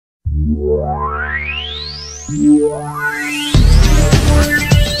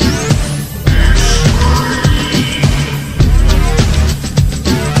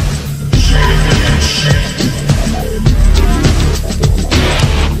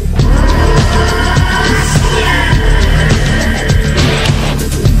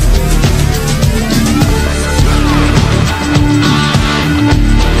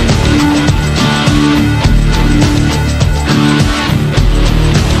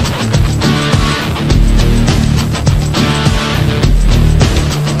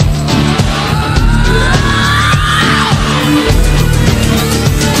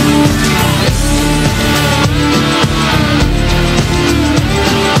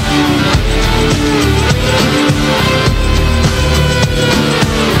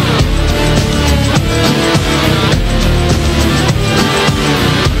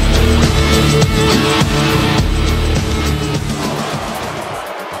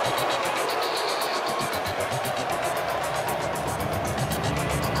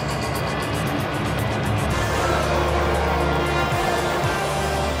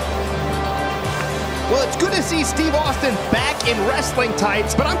Well, it's good to see Steve Austin back in wrestling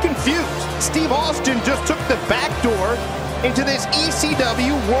tights, but I'm confused. Steve Austin just took the back door into this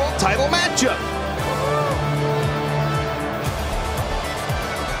ECW World Title matchup.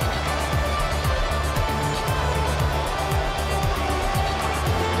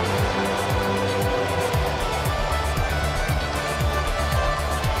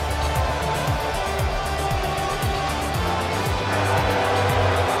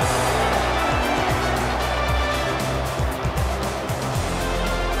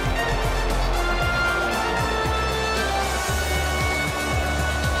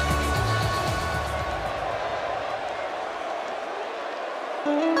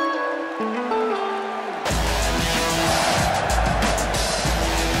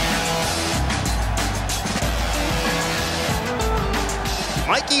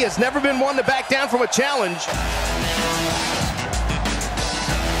 Mikey has never been one to back down from a challenge.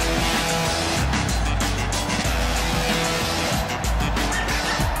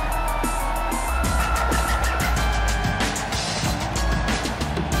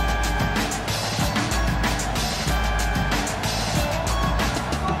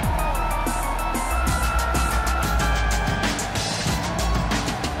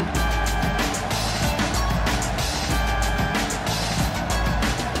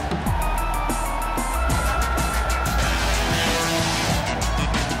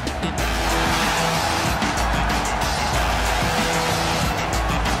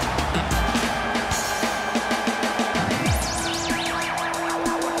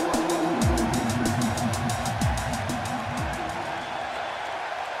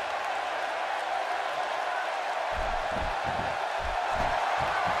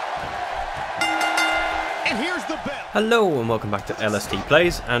 Hello and welcome back to LST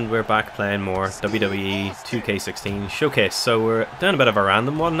Plays, and we're back playing more WWE 2K16 Showcase. So we're doing a bit of a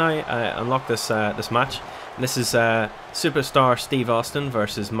random one now. I unlocked this match. And this is Superstar Steve Austin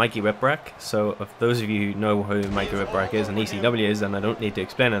versus Mikey Whipwreck. So if those of you who know who Mikey Whipwreck is and ECW is, then I don't need to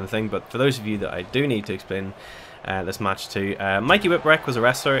explain anything. But for those of you that I do need to explain this match to, Mikey Whipwreck was a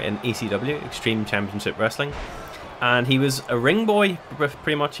wrestler in ECW, Extreme Championship Wrestling. And he was a ring boy,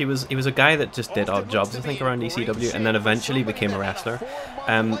 pretty much. He was a guy that just did odd jobs, I think, around ECW, and then eventually became a wrestler.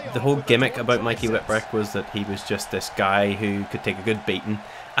 The whole gimmick about Mikey Whipwreck was that he was just this guy who could take a good beating,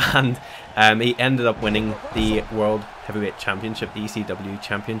 and he ended up winning the World Heavyweight Championship, the ECW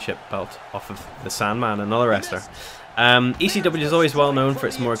Championship belt, off of the Sandman, another wrestler. ECW is always well known for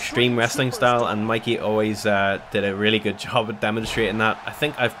its more extreme wrestling style, and Mikey always did a really good job at demonstrating that. I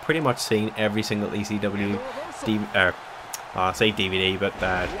think I've pretty much seen every single ECW I say DVD, but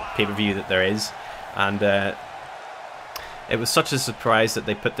pay-per-view that there is, and it was such a surprise that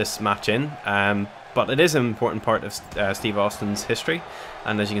they put this match in, but it is an important part of Steve Austin's history,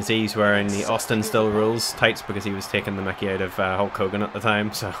 and as you can see, he's wearing the Austin Still Rules tights because he was taking the mickey out of Hulk Hogan at the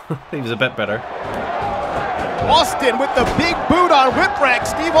time, so he was a bit bitter. Austin with the big boot on Whipwreck.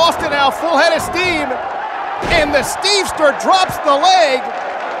 Steve Austin now full head of steam, and the Stevester drops the leg.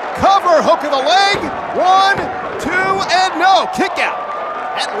 Cover, hook of the leg, 1, 2, and no, kick out.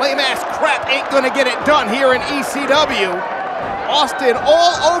 That lame-ass crap ain't gonna get it done here in ECW. Austin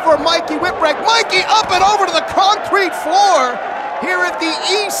all over Mikey Whipwreck. Mikey up and over to the concrete floor here at the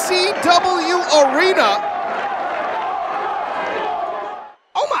ECW Arena.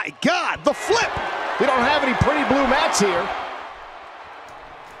 Oh my God, the flip. We don't have any pretty blue mats here.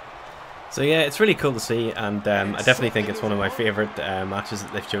 So yeah, it's really cool to see, and I definitely think it's one of my favourite matches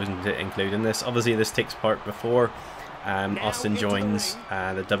that they've chosen to include in this. Obviously this takes part before Austin joins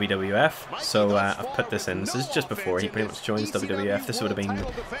the WWF. So I've put this in. This is just before he pretty much joins WWF. This would have been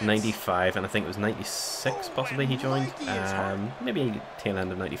 95, and I think it was 96 possibly he joined. Maybe tail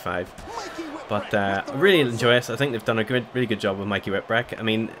end of 95. But I really enjoy it. I think they've done a really good job with Mikey Whipwreck. I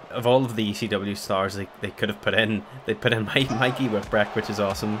mean, of all of the ECW stars they could have put in, they put in Mikey Whipwreck, which is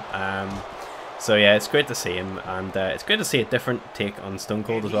awesome. So yeah, it's great to see him, and it's great to see a different take on Stone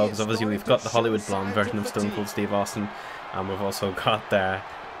Cold as well, because obviously we've got the Hollywood Blonde version of Stone Cold Steve Austin, and we've also got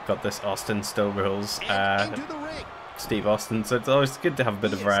this Austin Still Rules Steve Austin, so it's always good to have a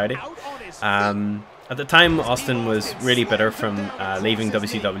bit of variety. At the time, Austin was really bitter from leaving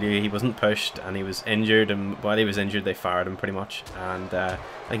WCW. He wasn't pushed, and he was injured, and while he was injured they fired him pretty much, and I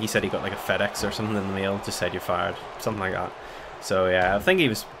think he said he got like a FedEx or something in the mail, just said you're fired, something like that. So yeah, I think he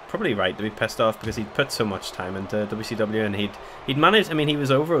was probably right to be pissed off, because he'd put so much time into WCW, and he'd managed. I mean, he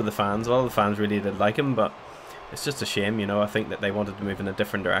was over with the fans. All the fans really did like him, but it's just a shame, you know. I think that they wanted to move in a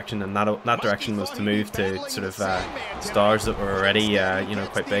different direction, and that direction was to move to sort of stars that were already you know,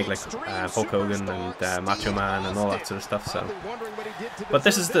 quite big, like Hulk Hogan and Macho Man and all that sort of stuff. So, but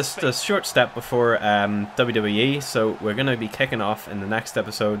this is the short step before WWE. So we're going to be kicking off in the next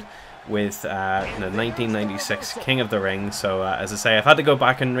episode with the 1996 King of the Ring. So as I say, I've had to go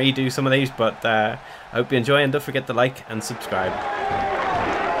back and redo some of these, but I hope you enjoy, and don't forget to like and subscribe.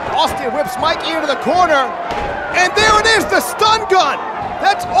 Austin whips Mikey into the corner, and there it is, the stun gun.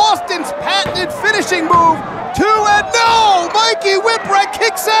 That's Austin's patented finishing move. 2 and no! Mikey Whipwreck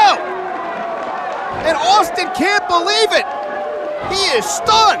kicks out, and Austin can't believe it. He is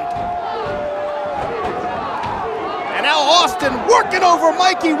stunned. And now Austin working over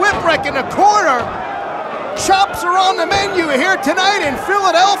Mikey Whipwreck in the corner. Chops are on the menu here tonight in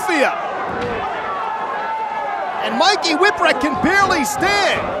Philadelphia. And Mikey Whipwreck can barely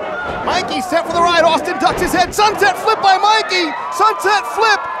stand. Mikey set for the ride. Austin ducks his head. Sunset flip by Mikey. Sunset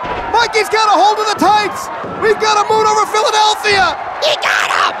flip. Mikey's got a hold of the tights. We've got a moon over Philadelphia. He got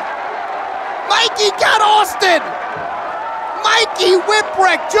him. Mikey got Austin. Mikey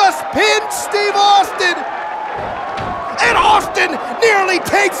Whipwreck just pinned Steve Austin. And Austin nearly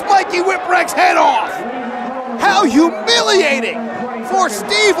takes Mikey Whipwreck's head off. How humiliating for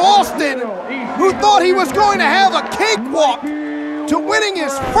Steve Austin, who thought he was going to have a cakewalk to winning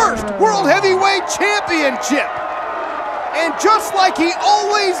his first World Heavyweight Championship. And just like he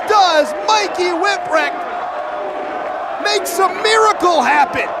always does, Mikey Whipwreck makes a miracle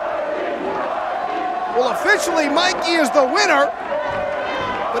happen. Well, officially, Mikey is the winner,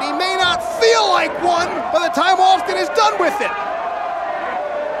 but he may not feel like one by the time Austin is done with it.